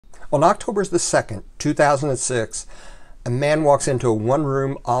On October the 2nd, 2006, a man walks into a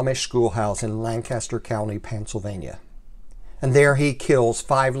one-room Amish schoolhouse in Lancaster County, Pennsylvania. And there he kills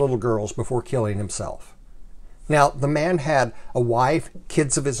 5 little girls before killing himself. Now, the man had a wife,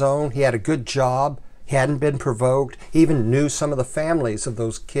 kids of his own, he had a good job, he hadn't been provoked, he even knew some of the families of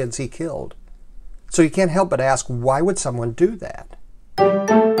those kids he killed. So you can't help but ask, why would someone do that?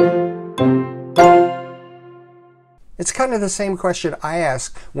 It's kind of the same question I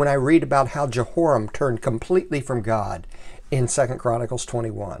ask when I read about how Jehoram turned completely from God in 2 Chronicles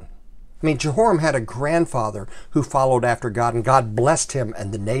 21. I mean, Jehoram had a grandfather who followed after God, and God blessed him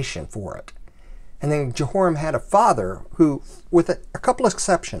and the nation for it. And then Jehoram had a father who, with a couple of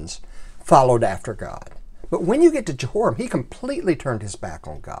exceptions, followed after God. But when you get to Jehoram, he completely turned his back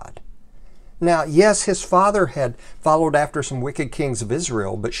on God. Now, yes, his father had followed after some wicked kings of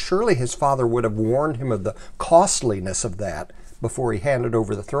Israel, but surely his father would have warned him of the costliness of that before he handed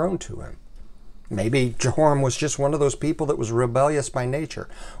over the throne to him. Maybe Jehoram was just one of those people that was rebellious by nature.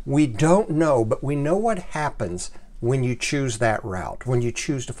 We don't know, but we know what happens when you choose that route, when you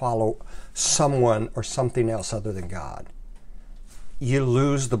choose to follow someone or something else other than God. You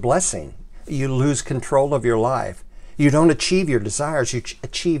lose the blessing. You lose control of your life. You don't achieve your desires, you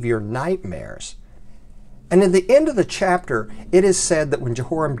achieve your nightmares. And in the end of the chapter, it is said that when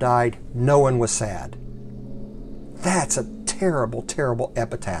Jehoram died, no one was sad. That's a terrible, terrible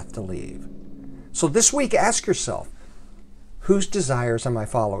epitaph to leave. So this week, ask yourself, whose desires am I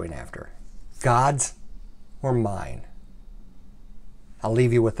following after? God's or mine? I'll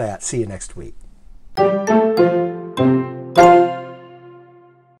leave you with that. See you next week.